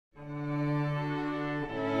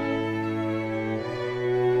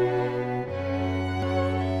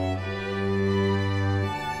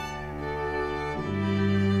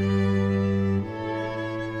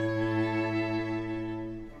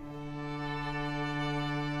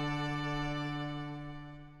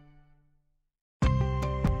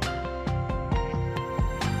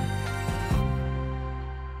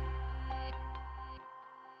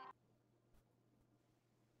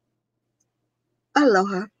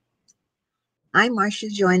Aloha. I'm Marsha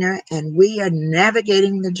Joyner, and we are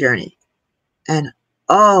navigating the journey. And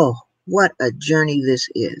oh, what a journey this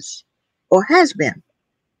is, or has been.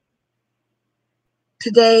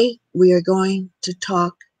 Today, we are going to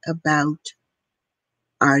talk about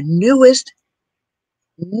our newest,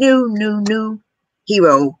 new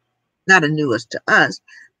hero. Not a newest to us,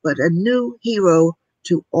 but a new hero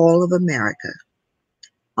to all of America.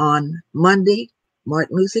 On Monday,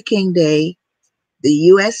 Martin Luther King Day,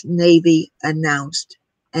 the U.S. Navy announced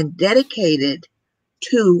and dedicated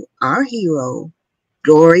to our hero,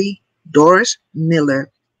 Doris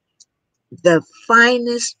Miller, the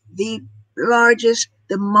finest, the largest,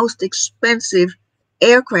 the most expensive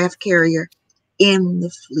aircraft carrier in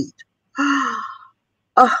the fleet.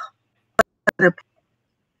 Oh,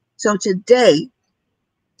 so today,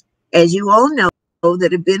 as you all know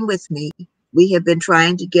that have been with me, we have been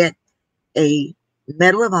trying to get a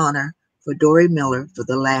Medal of Honor for Dorie Miller for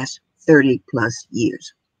the last 30 plus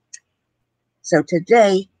years. So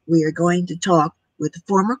today we are going to talk with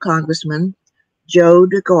former Congressman Joe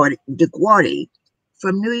DioGuardi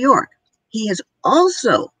from New York. He has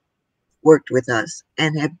also worked with us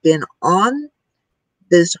and have been on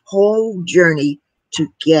this whole journey to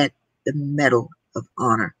get the Medal of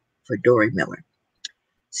Honor for Dorie Miller.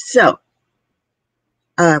 So,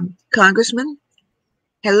 Congressman,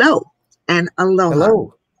 hello and aloha.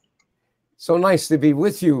 Hello. So nice to be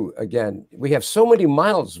with you again. We have so many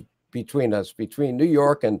miles between us, between New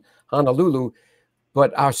York and Honolulu,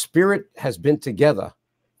 but our spirit has been together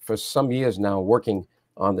for some years now working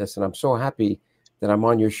on this. And I'm so happy that I'm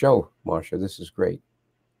on your show, Marsha. This is great.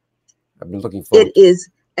 I've been looking forward. It's,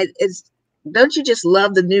 don't you just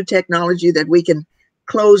love the new technology that we can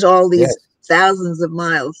close all these thousands of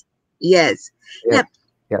miles? Yes. Yes. Now,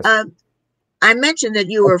 Yes. I mentioned that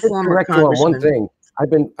you were a former congressman. On one thing,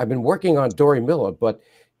 I've been working on Dorie Miller, but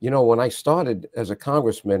you know, when I started as a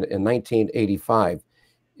congressman in 1985,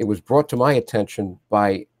 it was brought to my attention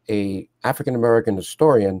by a African-American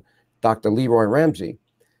historian, Dr. Leroy Ramsey,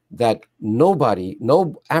 that no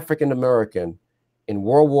African-American in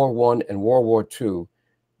World War I and World War II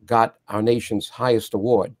got our nation's highest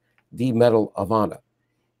award, the Medal of Honor.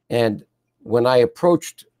 And when I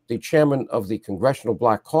approached the chairman of the Congressional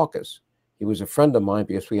Black Caucus, he was a friend of mine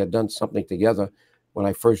because we had done something together when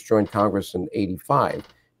I first joined Congress in 85.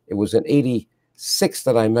 It was in 86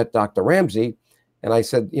 that I met Dr. Ramsey, and I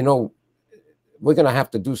said, you know, we're going to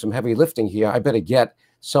have to do some heavy lifting here. I better get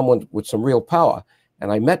someone with some real power.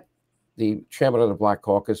 And I met the chairman of the Black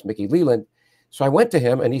Caucus, Mickey Leland. So I went to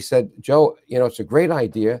him and he said, Joe, you know, it's a great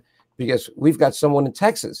idea because we've got someone in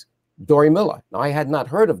Texas, Dorie Miller. Now, I had not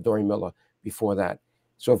heard of Dorie Miller before that.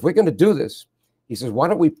 So if we're going to do this, he says, why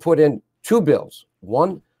don't we put in two bills,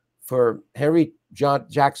 one for Henry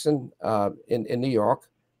Jackson in New York,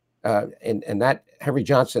 and that Henry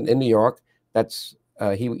Johnson in New York, that's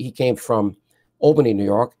he came from Albany, New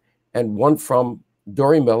York, and one from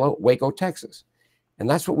Dorie Miller, Waco, Texas. And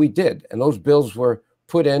that's what we did. And those bills were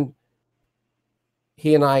put in.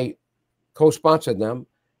 He and I co-sponsored them,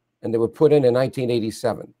 and they were put in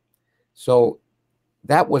 1987. So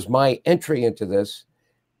that was my entry into this.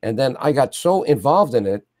 And then I got so involved in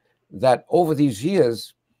it that over these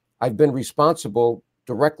years, I've been responsible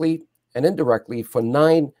directly and indirectly for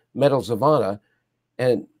 9 Medals of Honor,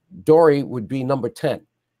 and Dorie would be number 10,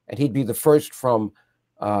 and he'd be the first from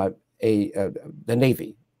the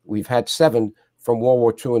Navy. We've had 7 from World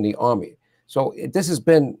War II in the Army. So this has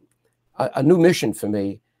been a new mission for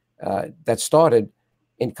me that started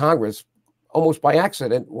in Congress almost by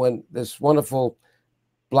accident when this wonderful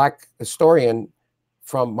Black historian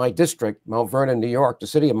from my district, Mount Vernon, New York, the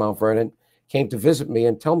city of Mount Vernon, came to visit me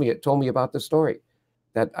and told me about the story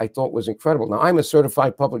that I thought was incredible. Now, I'm a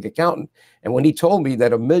certified public accountant, and when he told me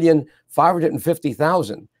that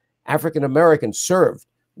 1,550,000 African Americans served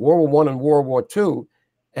World War I and World War II,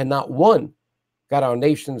 and not one got our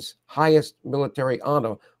nation's highest military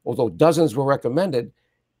honor, although dozens were recommended,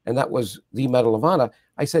 and that was the Medal of Honor,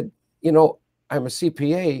 I said, you know, I'm a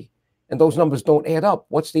CPA, and those numbers don't add up.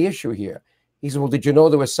 What's the issue here? He said, well, did you know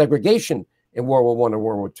there was segregation in World War I and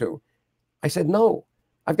World War II? I said, no,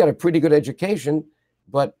 I've got a pretty good education,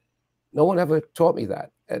 but no one ever taught me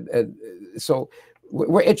that. And so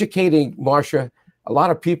we're educating, Marsha, a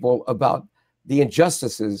lot of people about the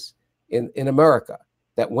injustices in America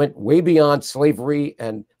that went way beyond slavery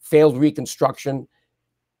and failed Reconstruction.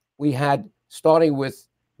 We had, starting with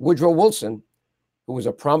Woodrow Wilson, who was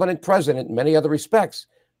a prominent president in many other respects,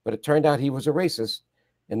 but it turned out he was a racist.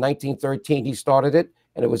 In 1913, he started it,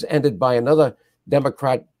 and it was ended by another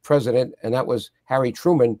Democrat president, and that was Harry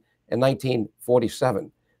Truman in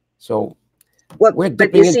 1947. So Well, We're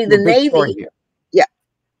but you dipping see, into the a big story Navy, here. yeah,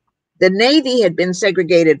 the Navy had been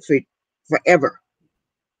segregated for forever.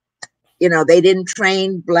 You know, they didn't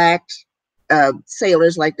train black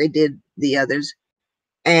sailors like they did the others.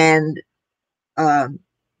 And um,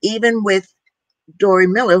 even with Dorie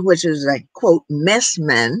Miller, which is a quote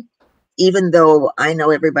messman, even though I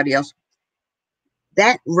know everybody else,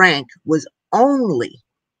 that rank was only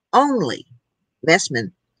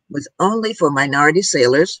messman was only for minority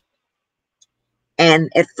sailors.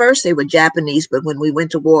 And at first they were Japanese, but when we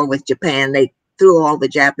went to war with Japan, they threw all the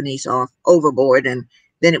Japanese off overboard. And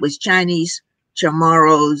then it was Chinese,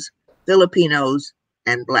 Chamorros, Filipinos,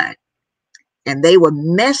 and black. And they were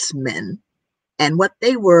messmen. And what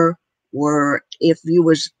they were, if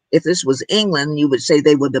this was England, you would say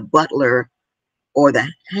they were the butler or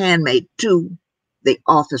the handmaid to the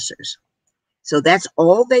officers. So that's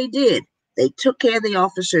all they did. They took care of the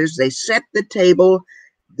officers. They set the table.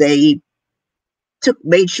 They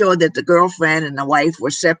made sure that the girlfriend and the wife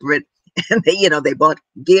were separate, and they bought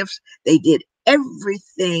gifts. They did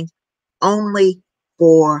everything only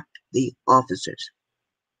for the officers.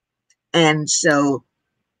 And so,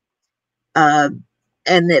 uh,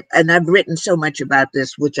 and I've written so much about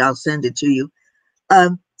this, which I'll send it to you.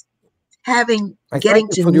 Um, I thank getting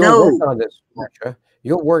you to for your work know. on this, Marsha.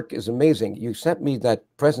 Your work is amazing. You sent me that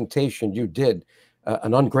presentation you did,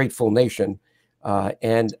 An Ungrateful Nation,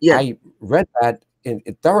 and Yes, I read that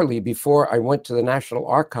thoroughly before I went to the National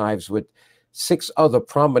Archives with 6 other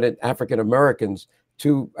prominent African Americans.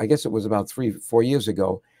 I guess it was about 3, 4 years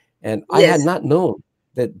ago, and I had yes. not known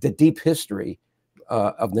the deep history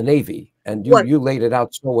of the Navy, and you What? you laid it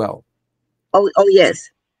out so well. Oh, yes.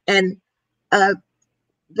 And uh,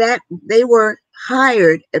 that they were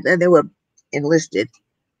hired and they were enlisted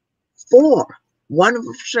for one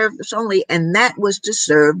service only, and that was to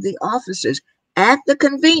serve the officers at the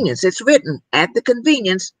convenience. It's written at the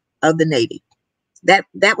convenience of the Navy. That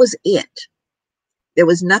was it. There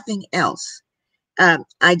was nothing else.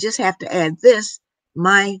 I just have to add this: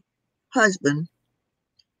 my husband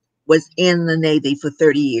was in the Navy for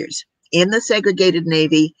 30 years, in the segregated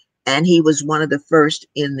Navy, and he was one of the first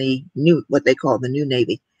in the new, what they call the new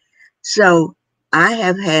Navy. So I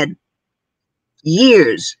have had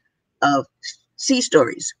years of sea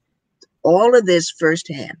stories, all of this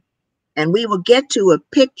firsthand. And we will get to a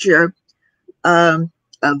picture of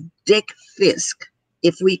Dick Fisk.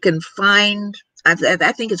 If we can find, I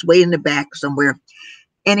think it's way in the back somewhere.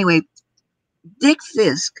 Anyway, Dick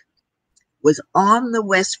Fisk was on the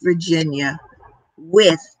West Virginia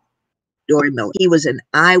with Dorie Miller. He was an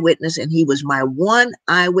eyewitness, and he was my one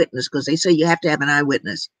eyewitness, because they say you have to have an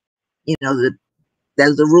eyewitness.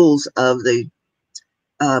 There's the rules of the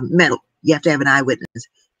medal. You have to have an eyewitness.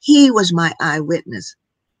 He was my eyewitness,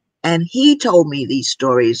 and he told me these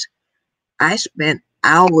stories. I spent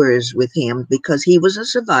hours with him because he was a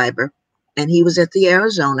survivor, and he was at the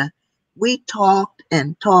Arizona. We talked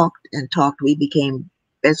and talked and talked. We became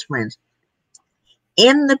best friends.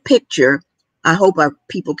 In the picture, I hope our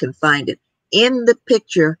people can find it, in the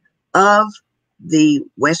picture of the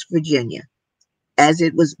West Virginia as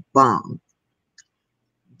it was bombed,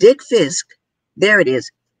 Dick Fisk, there it is.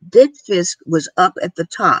 Dick Fisk was up at the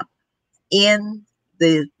top in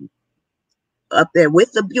the up there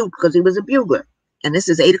with the bugle, because he was a bugler. And this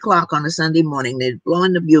is 8 o'clock on a Sunday morning. They're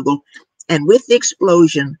blowing the bugle, and with the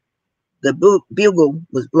explosion, the bugle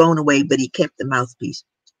was blown away, but he kept the mouthpiece.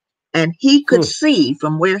 And he could see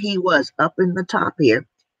from where he was up in the top here,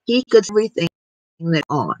 he could see everything that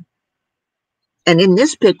on. And in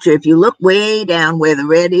this picture, if you look way down where the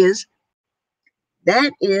red is,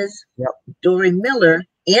 that is Yep. Dorie Miller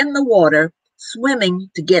in the water, swimming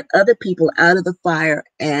to get other people out of the fire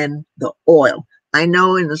and the oil. I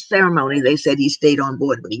know in the ceremony they said he stayed on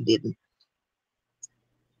board, but he didn't.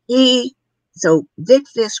 So Dick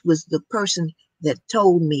Fisk was the person that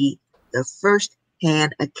told me the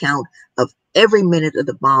first-hand account of every minute of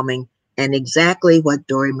the bombing, and exactly what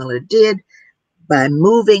Dorie Miller did by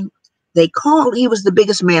moving. He was the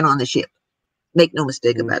biggest man on the ship. Make no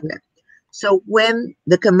mistake about that. So when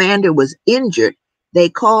the commander was injured, they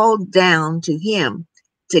called down to him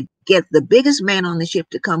to get the biggest man on the ship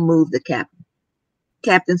to come move the captain.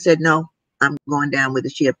 Captain said, "No, I'm going down with the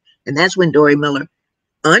ship." And that's when Dorie Miller,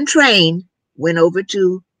 untrained, went over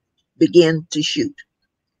to begin to shoot.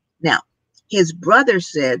 Now, his brother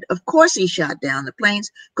said, of course he shot down the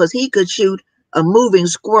planes because he could shoot a moving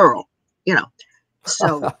squirrel, you know.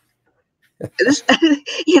 So, this,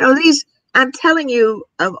 I'm telling you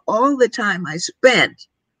of all the time I spent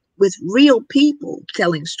with real people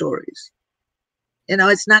telling stories.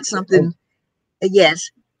 It's not something,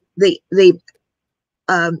 yes, the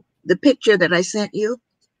the picture that I sent you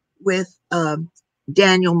with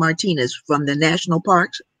Daniel Martinez from the national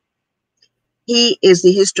parks. He is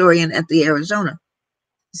the historian at the Arizona.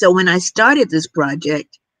 So when I started this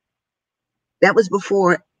project, that was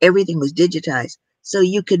before everything was digitized. So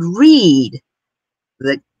you could read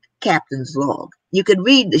the captain's log. You could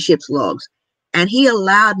read the ship's logs. And he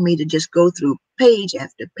allowed me to just go through page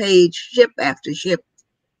after page, ship after ship,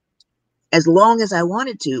 as long as I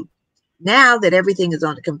wanted to. Now that everything is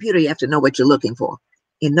on the computer, you have to know what you're looking for.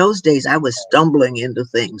 In those days, I was stumbling into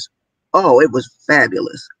things. Oh, it was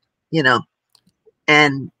fabulous, you know.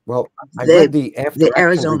 And Well, I read the the the after action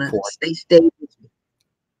Arizona, report. they stayed with me.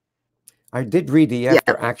 I did read the Yeah.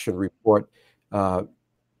 after action report. Uh,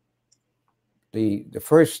 the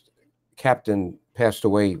first captain passed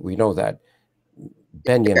away. We know that.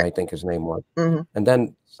 Benyon, I think his name was. Mm-hmm. And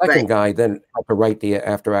then second Right. guy then had to write the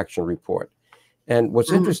after action report. And what's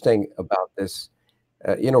Mm-hmm. interesting about this,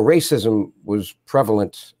 racism was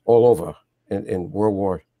prevalent all over in World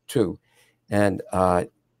War II. And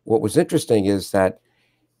what was interesting is that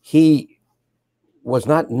he was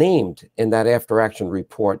not named in that after action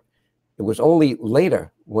report. It was only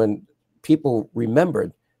later when people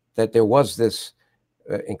remembered that there was this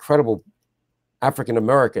incredible African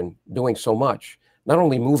American doing so much, not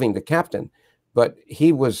only moving the captain, but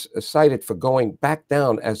he was cited for going back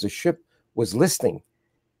down as the ship was listing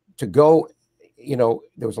to go.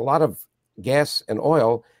 There was a lot of gas and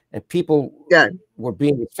oil, and people were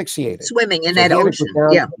being asphyxiated. Swimming in So that he had ocean. to go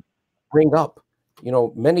down Yeah. and bring up,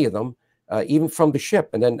 many of them, even from the ship.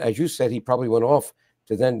 And then, as you said, he probably went off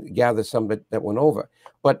to then gather some that went over.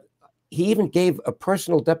 But he even gave a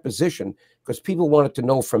personal deposition because people wanted to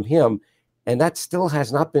know from him, and that still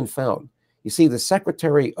has not been found. You see, the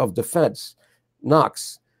Secretary of Defense,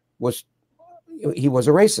 Knox, he was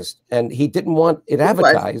a racist, and he didn't want it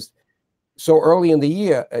advertised so early in the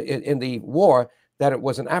year, in the war, that it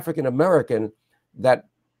was an African American that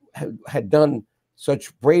had done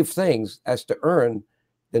such brave things as to earn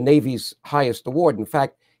the Navy's highest award. In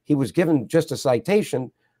fact, he was given just a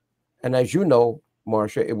citation, and as you know,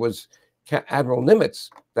 Marsha, it was Admiral Nimitz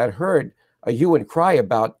that heard a hue and cry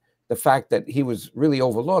about the fact that he was really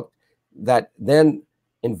overlooked, that then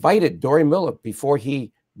invited Dorie Miller, before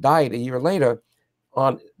he died a year later,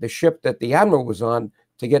 on the ship that the Admiral was on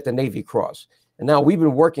to get the Navy Cross. And now we've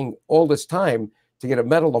been working all this time to get a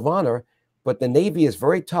Medal of Honor, but the Navy is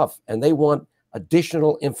very tough, and they want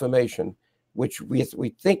additional information, which we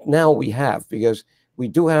think now we have, because we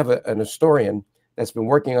do have an historian that's been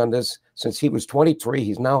working on this since he was 23.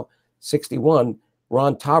 He's now 61,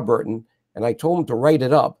 Ron Tarburton, and I told him to write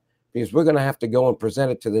it up, because we're going to have to go and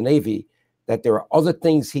present it to the Navy, that there are other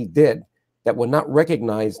things he did that were not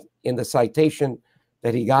recognized in the citation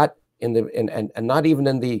that he got and not even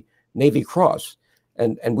in the Navy Cross.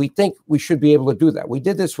 And we think we should be able to do that. We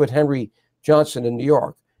did this with Henry Johnson in New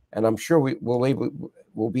York, and I'm sure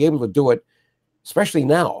we'll be able to do it, especially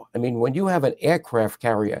now. I mean, when you have an aircraft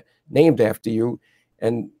carrier named after you,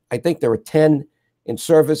 and I think there are 10 in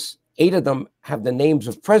service, 8 of them have the names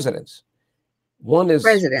of presidents. One is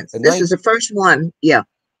presidents. This is the first one. Yeah.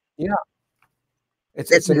 Yeah.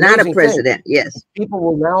 It's an not a amazing president. thing. Yes. People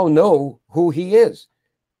will now know who he is.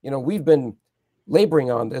 We've been laboring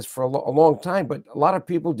on this for a long time, but a lot of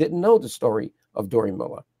people didn't know the story of Dorie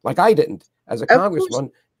Miller. Like I didn't, as a congressman,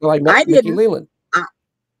 till I met Mickey Leland.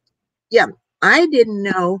 Yeah, I didn't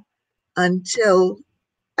know until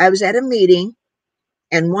I was at a meeting,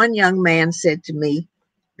 and one young man said to me,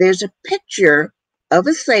 there's a picture of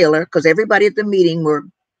a sailor, because everybody at the meeting were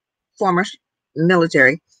former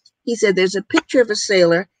military. He said, there's a picture of a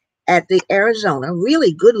sailor at the Arizona,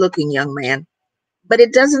 really good-looking young man, but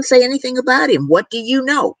it doesn't say anything about him. What do you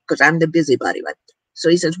know? Because I'm the busybody. Right? So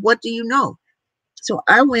he says, what do you know? So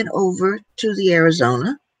I went over to the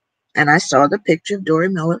Arizona, and I saw the picture of Dorie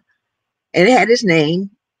Miller, and it had his name,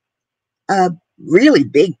 a really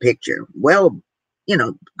big picture, well,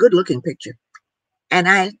 good-looking picture. And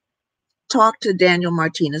I talked to Daniel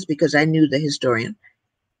Martinez, because I knew the historian,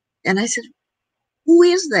 and I said, who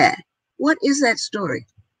is that? What is that story?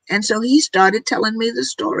 And so he started telling me the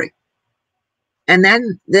story. And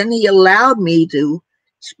then he allowed me to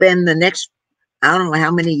spend the next, I don't know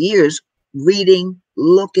how many years, reading,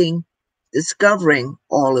 looking, discovering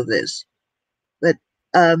all of this. But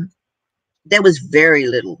there was very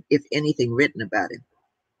little, if anything, written about him.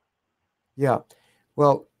 Yeah.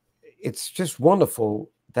 Well, it's just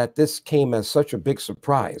wonderful that this came as such a big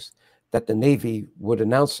surprise that the Navy would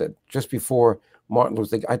announce it just before Martin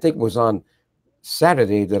Luther King. I think it was on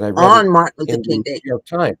Saturday that I read on it Martin Luther in King the Day. New York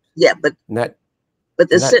Times. Yeah, but the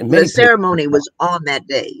the ceremony was on that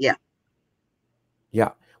day. Yeah.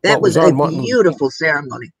 Yeah. Well, That it was was a on Martin Luther King. beautiful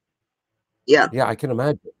ceremony. Yeah. Yeah, I can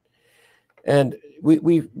imagine. And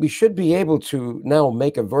we should be able to now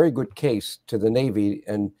make a very good case to the Navy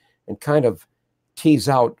and kind of tease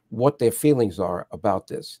out what their feelings are about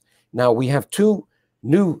this. Now we have two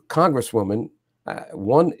new congresswomen.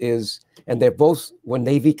 One is, and they're both were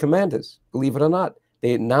Navy commanders. Believe it or not,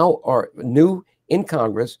 they now are new in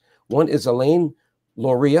Congress. One is Elaine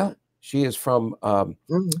Loria. She is from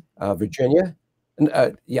Virginia,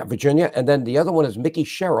 Virginia, and then the other one is Mickey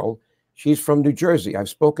Sherrill. She's from New Jersey. I've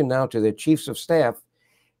spoken now to their chiefs of staff,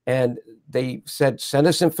 and they said, send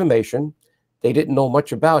us information. They didn't know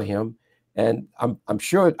much about him. And I'm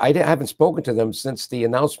sure I haven't spoken to them since the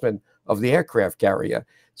announcement of the aircraft carrier.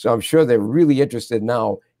 So I'm sure they're really interested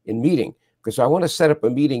now in meeting, because I want to set up a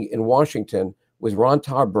meeting in Washington with Ron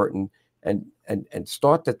Tarburton and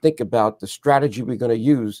start to think about the strategy we're going to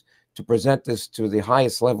use to present this to the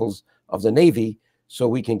highest levels of the Navy so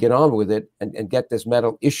we can get on with it and get this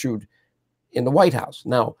medal issued in the White House.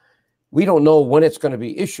 Now, we don't know when it's going to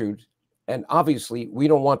be issued. And obviously, we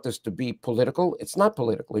don't want this to be political. It's not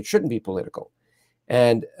political. It shouldn't be political.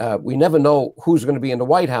 And we never know who's going to be in the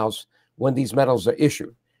White House when these medals are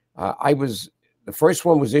issued. The first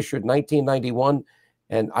one was issued in 1991,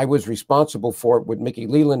 and I was responsible for it with Mickey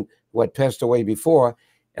Leland, who had passed away before.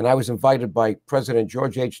 And I was invited by President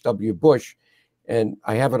George H.W. Bush, and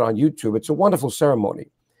I have it on YouTube. It's a wonderful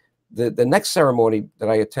ceremony. The next ceremony that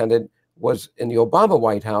I attended was in the Obama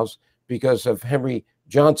White House because of Henry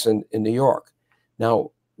Johnson in New York.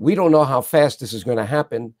 Now, we don't know how fast this is going to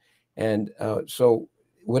happen. And so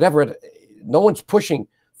no one's pushing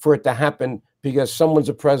for it to happen because someone's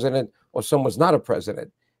a president or someone's not a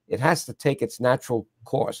president. It has to take its natural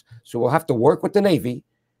course. So we'll have to work with the Navy.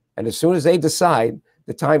 And as soon as they decide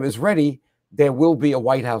the time is ready, there will be a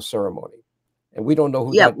White House ceremony. And we don't know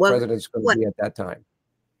who that president's going to be at that time.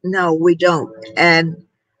 No, we don't. And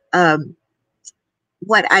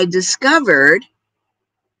what I discovered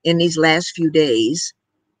in these last few days,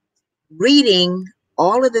 reading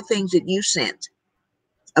all of the things that you sent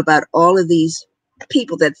about all of these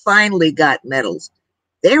people that finally got medals,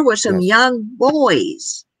 there were some young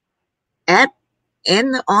boys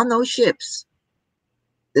on those ships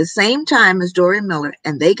the same time as Dorie Miller,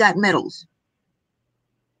 and they got medals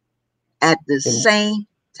at the same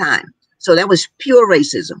time. So that was pure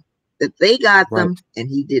racism, that they got them and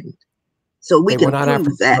he didn't. So we can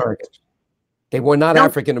prove that. They were not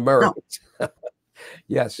African Americans. No.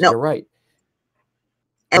 Yes, you're right.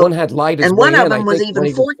 And one had lied his way in. And one of them was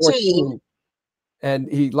even 14. And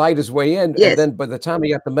he lied his way in. Yes. And then by the time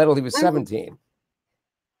he got the medal, he was 17.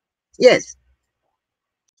 Yes.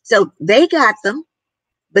 So they got them,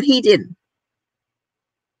 but he didn't.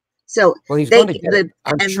 So well, he's going to get it.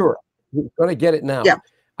 I'm sure he's going to get it now. Yeah.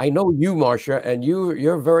 I know you, Marsha, and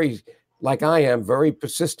you're very, like I am, very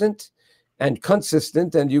persistent and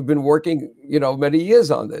consistent, and you've been working, many years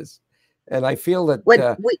on this. And I feel that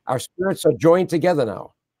our spirits are joined together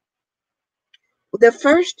now. The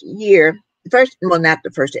first year,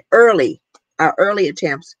 our early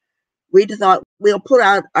attempts, we thought we'll put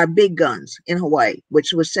out our big guns in Hawaii,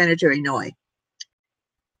 which was Senator Inouye.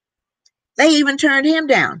 They even turned him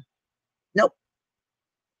down. Nope.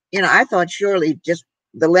 I thought surely just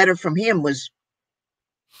the letter from him was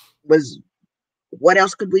what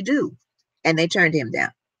else could we do? And they turned him down.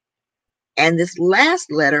 And this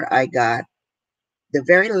last letter I got, the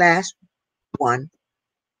very last one,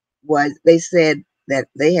 was they said that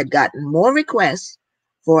they had gotten more requests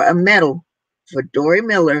for a medal for Dorie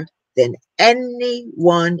Miller than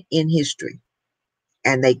anyone in history.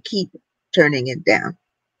 And they keep turning it down.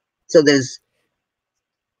 So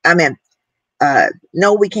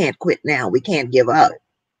no, we can't quit now. We can't give up.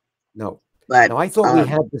 No. But now, I thought we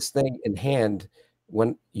had this thing in hand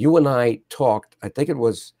when you and I talked. I think it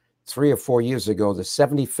was 3 or 4 years ago, the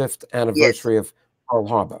 75th anniversary of Pearl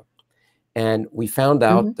Harbor. And we found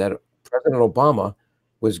out that President Obama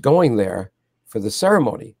was going there for the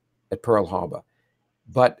ceremony at Pearl Harbor.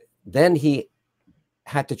 But then he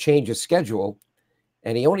had to change his schedule,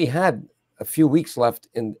 and he only had a few weeks left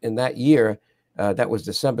in that year. That was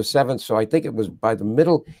December 7th. So I think it was by the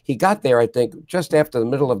middle. He got there, I think, just after the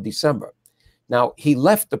middle of December. Now, he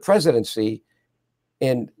left the presidency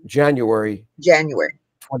in January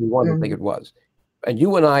 21, I think it was. And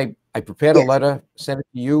you and I prepared a letter, sent it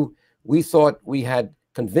to you. We thought we had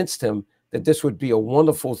convinced him that this would be a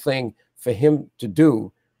wonderful thing for him to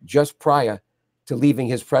do just prior to leaving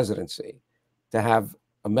his presidency, to have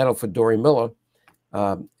a medal for Dorie Miller.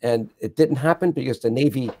 And it didn't happen because the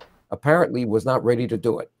Navy apparently was not ready to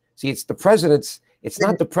do it. See, it's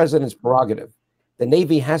not the president's prerogative. The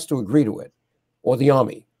Navy has to agree to it, or the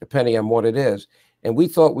Army. depending on what it is. And we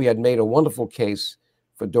thought we had made a wonderful case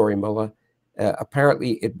for Dorie Miller.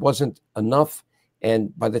 Apparently, it wasn't enough.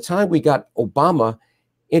 And by the time we got Obama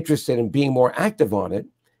interested in being more active on it,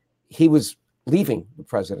 he was leaving the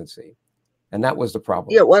presidency. And that was the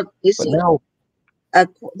problem. Yeah, well, you But see, now,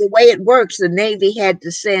 the way it works, the Navy had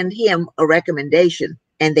to send him a recommendation,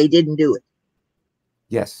 and they didn't do it.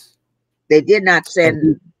 yes. They did not And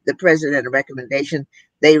send the president a recommendation.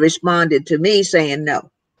 They responded to me saying, no,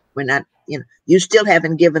 we're not, you still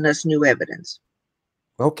haven't given us new evidence.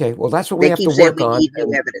 okay, well, that's what we They have keep to saying work we on. need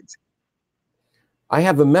new evidence. I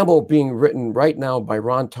have a memo being written right now by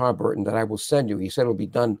Ron Tarburton that I will send you. He said it'll be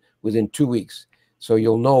done within 2 weeks. So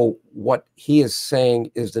you'll know what he is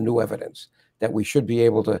saying is the new evidence that we should be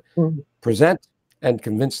able to present and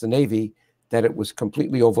convince the Navy that it was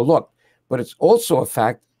completely overlooked. But it's also a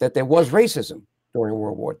fact that there was racism during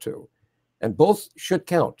World War II. And both should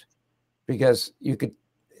count, because you could,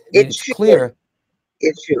 it's clear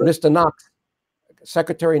Mr. Knox,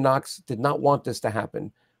 Secretary Knox, did not want this to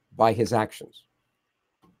happen by his actions.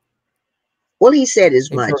 Well, he said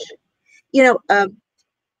as much.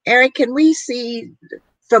 Eric, can we see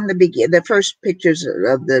from the beginning, the first pictures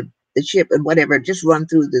of the ship and whatever? Just run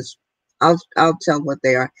through this. I'll tell what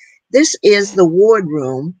they are. This is the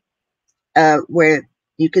wardroom, where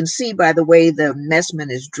you can see by the way the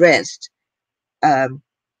messman is dressed,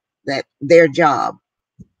 that their job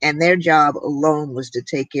alone was to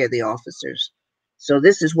take care of the officers. So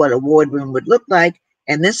this is what a wardroom would look like,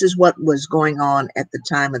 and this is what was going on at the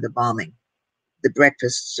time of the bombing. The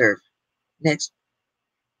breakfast served. Next.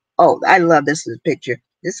 Oh, I love this picture.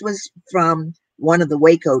 This was from one of the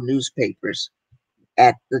Waco newspapers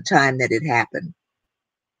at the time that it happened.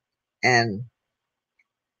 And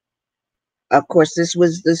of course, this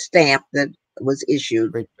was the stamp that was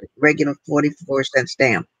issued, regular 44-cent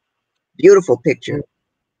stamp. Beautiful picture.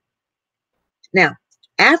 Now,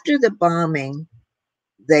 after the bombing,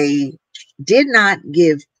 they did not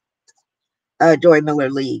give Dorie Miller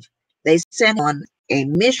leave. They sent him on a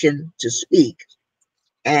mission to speak.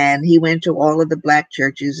 And he went to all of the black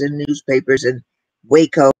churches and newspapers in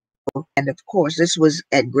Waco. And of course, this was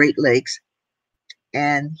at Great Lakes.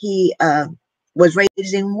 And he was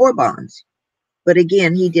raising war bonds. But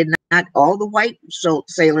again, he did not. All the white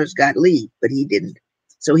sailors got leave, but he didn't.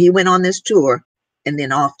 So he went on this tour and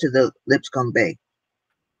then off to the Lipscomb Bay.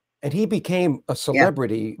 And he became a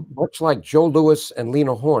celebrity, much like Joe Louis and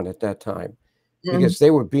Lena Horne at that time, because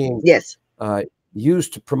they were being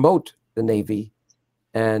used to promote the Navy.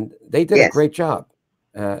 And they did a great job.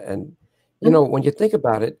 And, when you think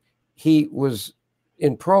about it, he was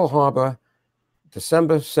in Pearl Harbor,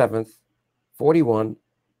 December 7th, 41.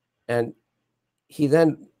 And he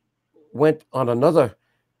then went on another,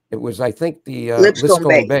 it was, I think, the Lipscomb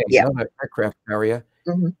Bay, another aircraft carrier.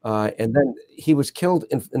 And then he was killed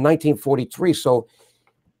in 1943. So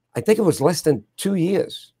I think it was less than 2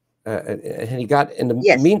 years. And he got, in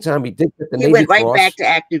the meantime, he did get the Navy Cross. He went right back to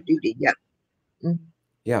active duty.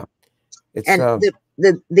 Yeah. It's, and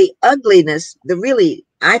the ugliness,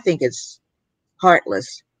 I think it's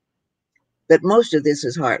heartless, but most of this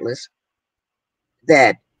is heartless,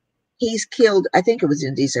 that he's killed, I think it was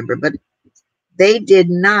in December, but they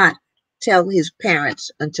did not tell his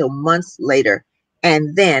parents until months later.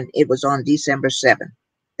 And then it was on December 7th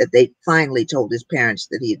that they finally told his parents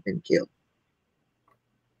that he had been killed.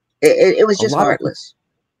 It was just heartless.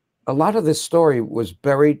 A lot of this story was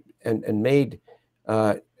buried and made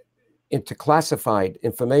into classified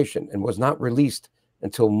information and was not released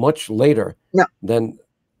until much later than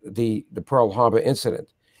the Pearl Harbor incident.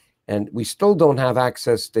 And we still don't have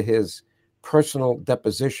access to his personal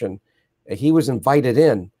deposition. He was invited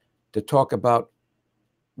in to talk about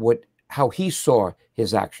how he saw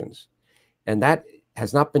his actions. And that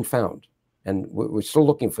has not been found. And we're still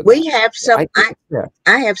looking for that. We have some.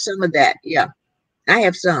 I have some of that. Yeah, I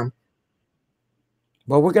have some.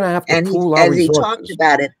 Well, we're going to have to pool our resources. As he talked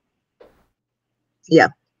about it. Yeah.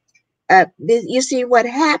 You see what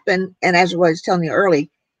happened, and as I was telling you early,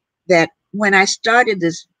 that when I started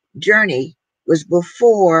this journey was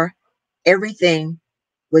before everything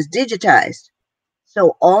was digitized.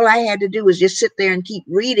 So all I had to do was just sit there and keep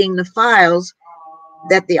reading the files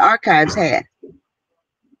that the archives had.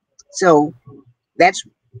 So that's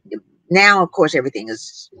now, of course, everything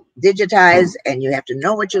is digitized and you have to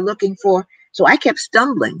know what you're looking for. So I kept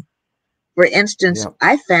stumbling. For instance,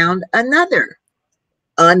 I found another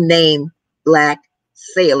unnamed black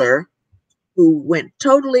sailor who went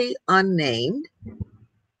totally unnamed,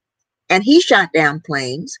 and he shot down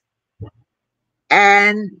planes,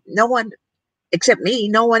 and no one, except me,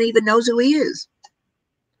 no one even knows who he is.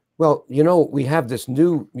 Well, you know, we have this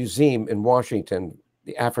new museum in Washington,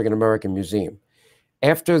 the African American Museum.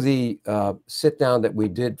 After the sit down that we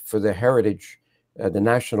did for the Heritage, the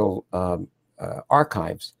National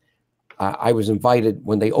Archives, I was invited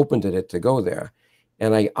when they opened it to go there.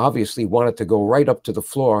 And I obviously wanted to go right up to the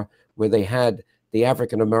floor where they had the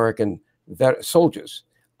African American soldiers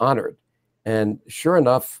honored. And sure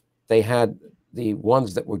enough, they had the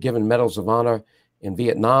ones that were given Medals of Honor in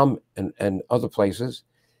Vietnam and other places.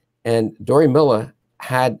 And Dorie Miller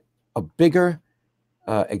had a bigger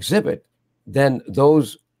exhibit than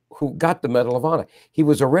those who got the Medal of Honor. He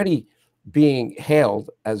was already being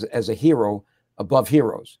hailed as a hero above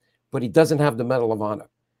heroes, but he doesn't have the Medal of Honor.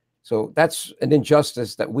 So that's an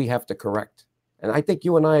injustice that we have to correct. And I think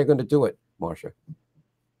you and I are going to do it, Marsha.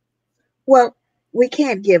 Well, we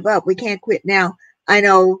can't give up. We can't quit now. I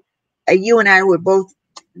know you and I were both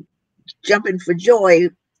jumping for joy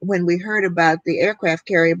when we heard about the aircraft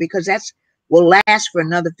carrier, because that's will last for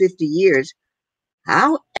another 50 years.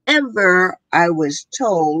 However, I was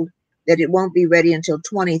told that it won't be ready until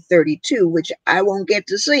 2032, which I won't get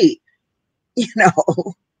to see. You know,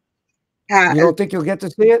 You don't think you'll get to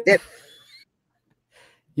see it?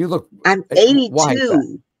 You look. I'm Why?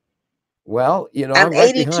 82. Well, you know, I'm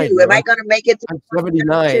right 82. behind you. Am I going to make it to I'm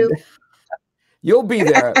 79. You'll be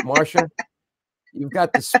there, Marsha. You've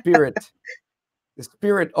got the spirit. The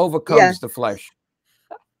spirit overcomes the flesh.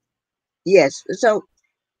 Yes. So,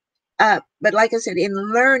 but like I said, in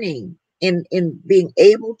learning, in being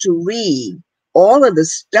able to read all of the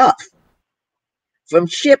stuff from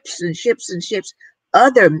ships and ships and ships,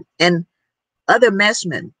 other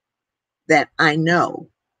messmen that I know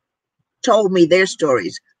told me their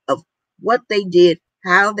stories of what they did,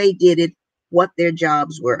 how they did it, what their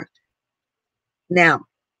jobs were. Now,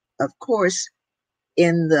 of course,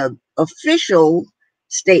 in the official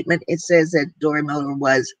statement, it says that Dorie Miller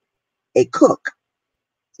was a cook,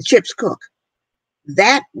 a ship's cook.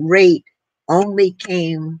 That rate only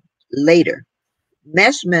came later.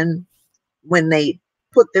 Messmen, when they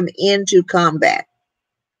put them into combat,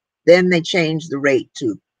 then they changed the rate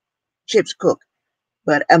to ship's cook.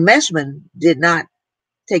 But a messman did not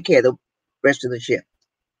take care of the rest of the ship.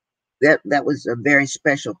 That was a very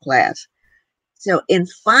special class. So in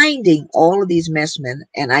finding all of these messmen,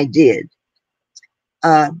 and I did,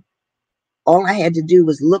 all I had to do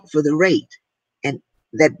was look for the rate and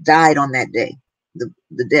that died on that day,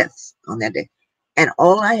 the deaths on that day. And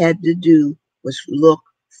all I had to do was look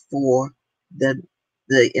for the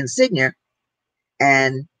insignia,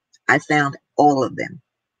 and I found all of them.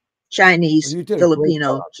 Chinese, Well,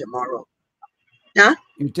 Filipino, Chamorro. Huh?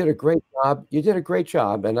 You did a great job. You did a great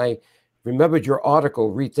job. And I remembered your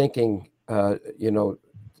article, Rethinking, you know,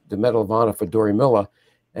 the Medal of Honor for Dorie Miller.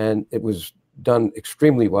 And it was done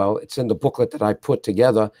extremely well. It's in the booklet that I put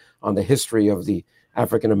together on the history of the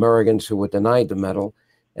African Americans who were denied the medal.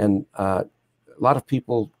 And a lot of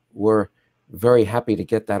people were very happy to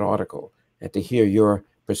get that article and to hear your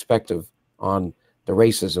perspective on the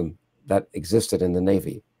racism that existed in the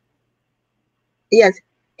Navy. Yes,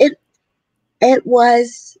 it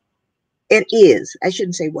is, I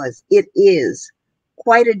shouldn't say was, it is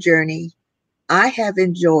quite a journey. I have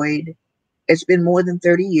enjoyed, it's been more than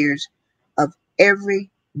 30 years of every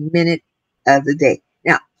minute of the day.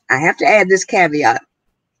 Now, I have to add this caveat.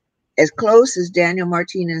 As close as Daniel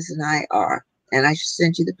Martinez and I are, and I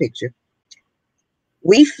sent you the picture,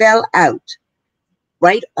 we fell out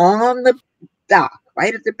right on the dock,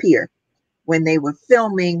 right at the pier, when they were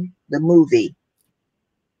filming the movie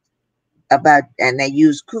about, and they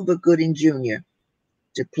used Cuba Gooding Jr.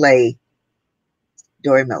 to play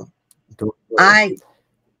Dorie Miller. I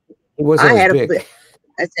had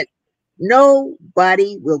I said,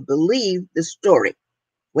 nobody will believe the story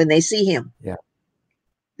when they see him. Yeah.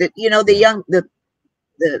 That, you know, the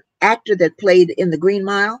actor that played in The Green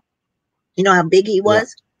Mile, you know how big he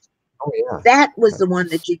was? Yeah. Oh, yeah. That was the one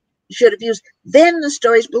that you should have used. Then the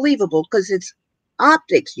story's believable because it's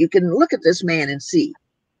optics. You can look at this man and see,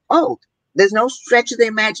 oh, there's no stretch of the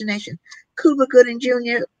imagination. Cuba Gooding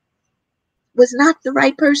Jr. was not the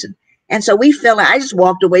right person. And so we fell out. I just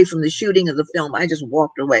walked away from the shooting of the film. I just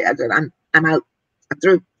walked away. I said, I'm out. I'm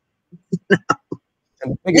through. And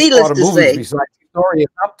the biggest part of movies, besides the story, is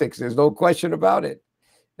optics. There's no question about it.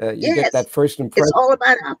 You get that first impression. It's all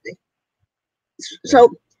about optics.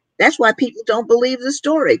 So that's why people don't believe the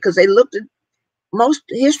story, because they looked at most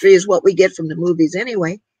history is what we get from the movies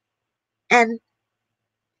anyway. And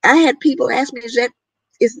I had people ask me,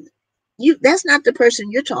 that's not the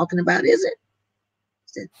person you're talking about, is it? I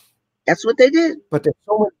said, that's what they did. But there's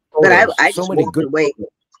so many photos, but I just walked away.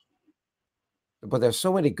 But there's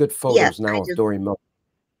so many good photos now of Dorie Miller.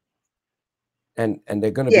 and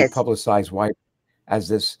they're going to be Yes, publicized why as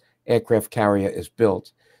this aircraft carrier is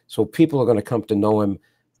built. So people are going to come to know him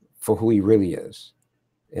for who he really is,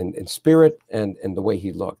 in spirit and in the way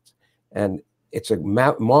he looked. And it's a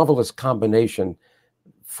marvelous combination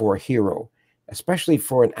for a hero, especially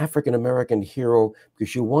for an African-American hero,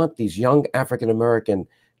 because you want these young African-American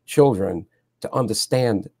children to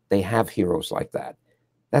understand they have heroes like that.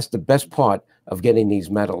 That's the best part of getting these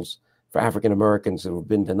medals for African-Americans that have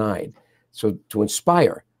been denied. So to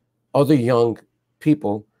inspire other young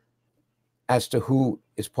people as to who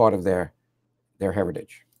is part of their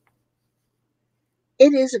heritage.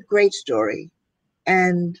 it is a great story.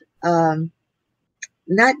 And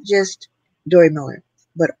not just Dorie Miller,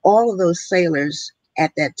 but all of those sailors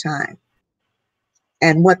at that time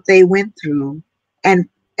and what they went through. And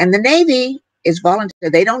the Navy is voluntary.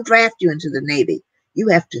 They don't draft you into the Navy. You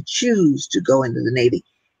have to choose to go into the Navy.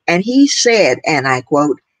 And he said, and I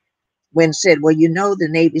quote, when said, well, you know, the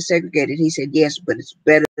Navy segregated, he said, yes, but it's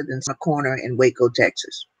better than a corner in Waco,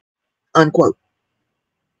 Texas, unquote.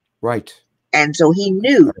 Right. And so he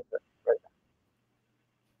knew.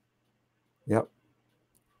 Yep.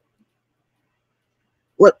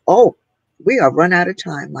 Well, oh, we are run out of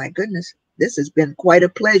time. My goodness, this has been quite a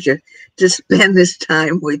pleasure to spend this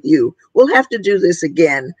time with you. We'll have to do this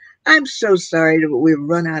again. I'm so sorry that we've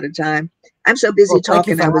run out of time. I'm so busy Well, thank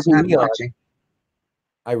you talking, for I was having not me on. watching.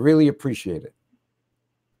 I really appreciate it.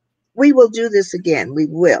 We will do this again. We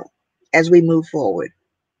will, as we move forward.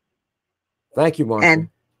 Thank you, Marsha. And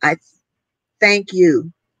I thank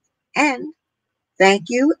you. And thank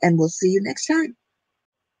you, and we'll see you next time.